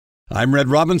I'm Red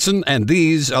Robinson, and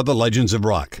these are the Legends of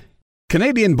Rock.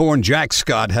 Canadian-born Jack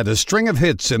Scott had a string of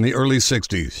hits in the early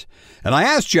 60s, and I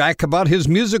asked Jack about his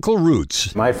musical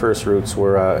roots. My first roots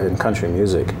were in country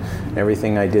music.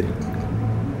 Everything I did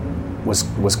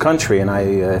was country, and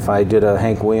if I did a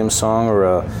Hank Williams song or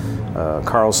a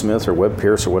Carl Smith or Webb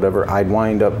Pierce or whatever, I'd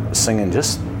wind up singing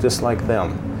just like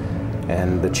them.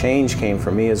 And the change came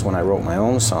for me is when I wrote my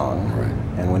own song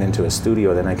and went into a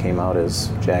studio. Then I came out as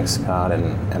Jack Scott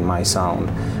and my sound,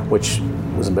 which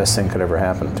was the best thing could ever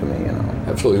happen to me, you know.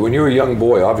 Absolutely. When you were a young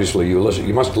boy, obviously you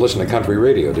must listen to country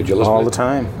radio. Did you listen all the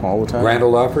time? Grand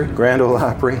Ole Opry? Grand Ole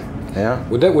Opry, yeah.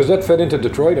 Was that fed into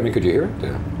Detroit? I mean, could you hear it?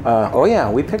 Yeah. Oh yeah,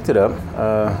 we picked it up.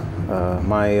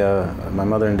 My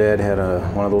mother and dad had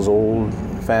one of those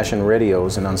old-fashioned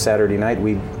radios, and on Saturday night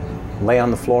we'd lay on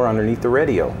the floor underneath the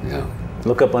radio. Yeah.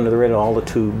 Look up under the radio, all the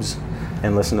tubes,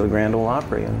 and listen to the Grand Ole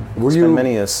Opry. And spend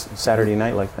many a Saturday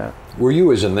night like that. Were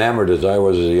you as enamored as I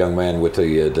was as a young man with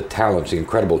the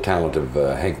incredible talent of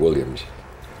Hank Williams?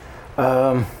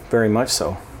 Very much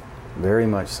so. Very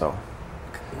much so.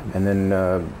 And then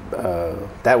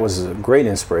that was a great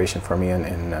inspiration for me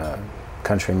in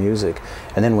country music.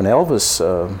 And then when Elvis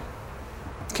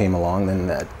came along, then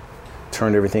that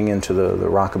turned everything into the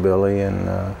rockabilly.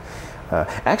 And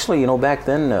actually, you know, back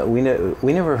then we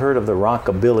never heard of the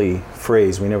rockabilly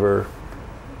phrase. In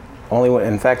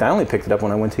fact, I only picked it up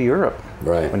when I went to Europe.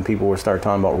 Right. When people were starting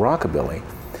talking about rockabilly.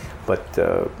 But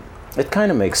it kind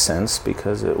of makes sense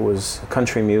because it was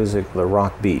country music with a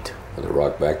rock beat. With a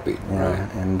rock backbeat. Yeah,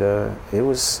 right. And it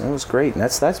was great. And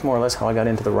that's more or less how I got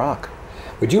into the rock.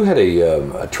 But you had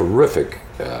a terrific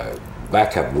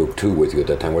backup group too with you at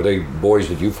that time. Were they boys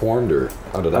that you formed, or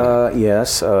how did that?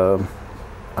 Yes.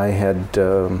 I had,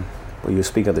 you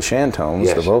speak of the Shantones,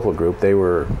 yes. The vocal group, they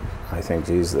were, I think,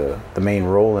 the main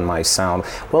role in my sound.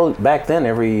 Well, back then,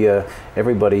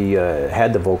 everybody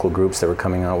had the vocal groups that were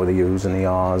coming out with the U's and the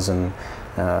Ahs, and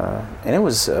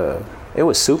it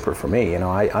was super for me, you know,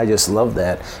 I just loved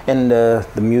that. And the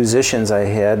musicians I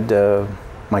had,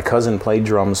 my cousin played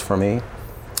drums for me.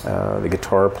 The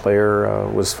guitar player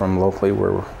was from locally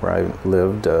where I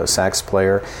lived, sax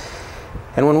player.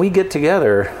 And when we get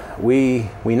together, we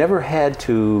never had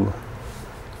to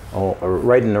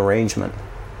write an arrangement.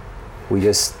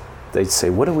 They'd say,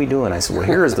 "What are we doing?" I said, "Well,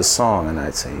 here is the song." And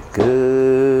I'd say,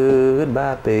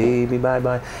 "Goodbye, baby,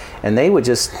 bye-bye." And they would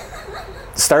just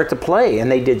start to play,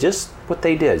 and they did just what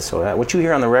they did. So what you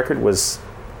hear on the record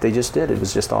they just did. It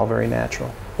was just all very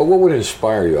natural. But what would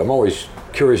inspire you? I'm always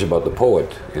curious about the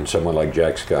poet in someone like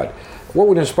Jack Scott. What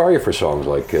would inspire you for songs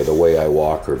like The Way I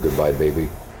Walk or Goodbye, Baby?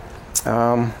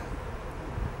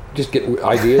 Just get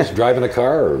ideas, driving a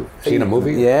car or seeing a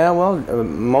movie? Yeah, well,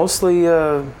 mostly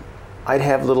I'd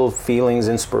have little feelings,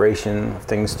 inspiration,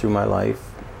 things through my life.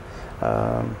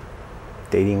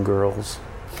 Dating girls,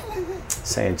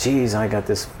 saying, geez, I got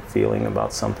this feeling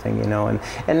about something, you know.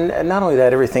 And not only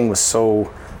that, everything was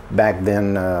so, back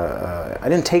then, I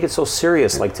didn't take it so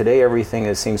serious. Like today,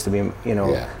 everything seems to be, you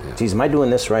know, geez, am I doing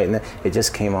this right? And it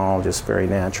just came all just very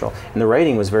natural. And the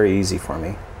writing was very easy for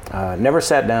me. Never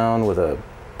sat down with a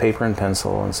paper and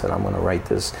pencil and said, I'm going to write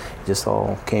this. It just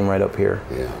all came right up here.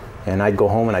 Yeah. And I'd go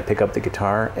home and I'd pick up the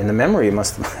guitar, and the memory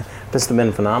must have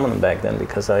been phenomenal back then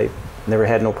because I never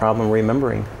had no problem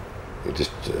remembering. It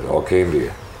just all came to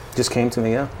you. Just came to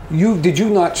me, yeah. Did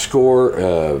you not score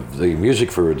the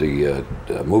music for the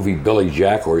movie Billy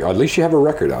Jack, or at least you have a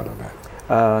record out of that?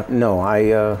 No,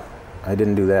 I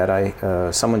didn't do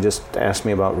that. Someone just asked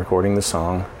me about recording the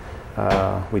song.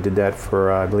 We did that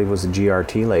for, I believe it was the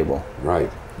GRT label. Right.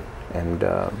 And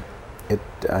I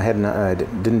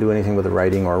didn't do anything with the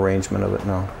writing or arrangement of it,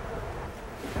 no.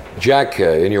 Jack,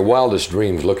 in your wildest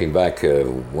dreams, looking back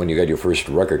when you got your first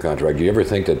record contract, do you ever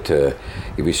think that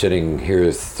you'd be sitting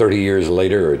here 30 years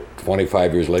later or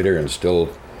 25 years later and still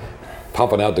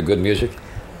pumping out the good music?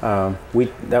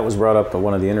 That was brought up in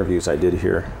one of the interviews I did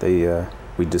here.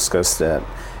 We discussed that.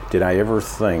 Did I ever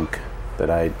think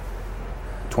that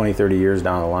 20, 30 years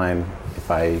down the line, if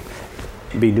I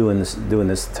be doing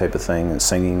this type of thing and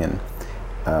singing, and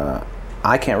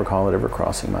I can't recall it ever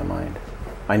crossing my mind.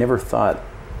 I never thought.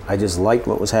 I just liked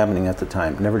what was happening at the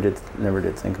time. Never did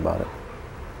think about it.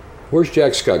 Where's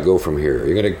Jack Scott go from here? Are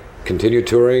you going to continue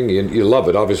touring? You love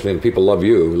it, obviously, and people love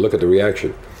you. Look at the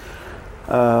reaction.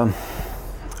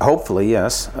 Hopefully,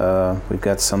 yes. We've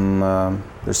got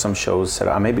there's some shows set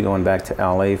up. I may be going back to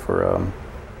LA for,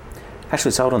 actually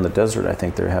it's out on the desert. I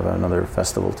think they have another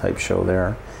festival type show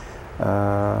there.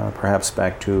 Perhaps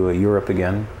back to Europe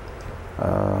again,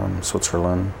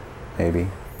 Switzerland, maybe.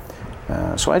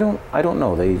 So I don't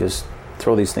know. They just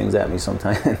throw these things at me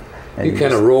sometimes. And you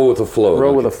kind of roll with the flow.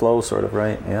 Roll with the flow, sort of,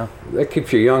 right? Yeah. That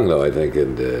keeps you young, though, I think,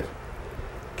 and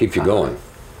keeps you going.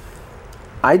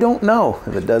 I don't know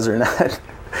if it does or not.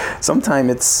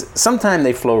 Sometimes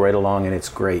they flow right along and it's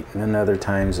great, and then other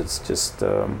times it's just,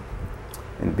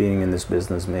 in being in this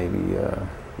business, maybe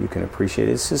you can appreciate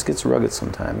it. It just gets rugged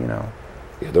sometime, you know.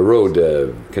 Yeah, the road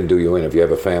can do you in if you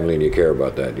have a family and you care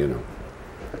about that, you know.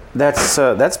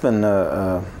 That's been.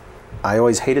 I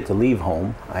always hated to leave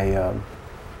home. I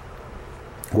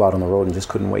go out on the road and just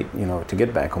couldn't wait, you know, to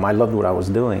get back home. I loved what I was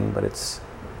doing, but it's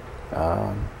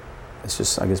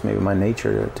just, I guess, maybe my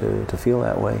nature to feel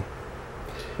that way.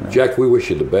 You know? Jack, we wish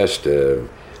you the best.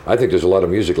 I think there's a lot of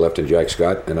music left in Jack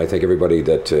Scott, and I think everybody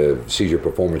that sees your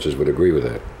performances would agree with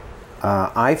that.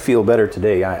 I feel better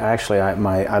today.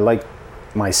 I like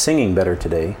my singing better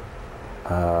today.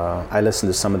 I listen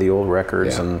to some of the old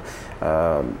records, and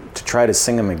to try to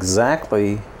sing them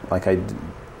exactly like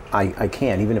I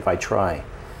can, even if I try.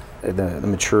 The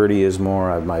maturity is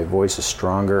more. My voice is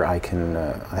stronger. I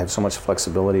have so much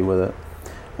flexibility with it,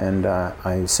 and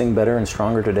I sing better and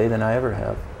stronger today than I ever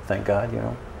have. Thank God, you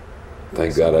know.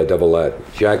 Thank God, I double that.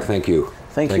 Jack, thank you.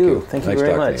 Thank you. Thank you Nice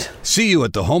very talking to much. you. See you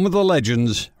at the home of the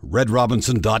legends,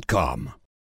 redrobinson.com.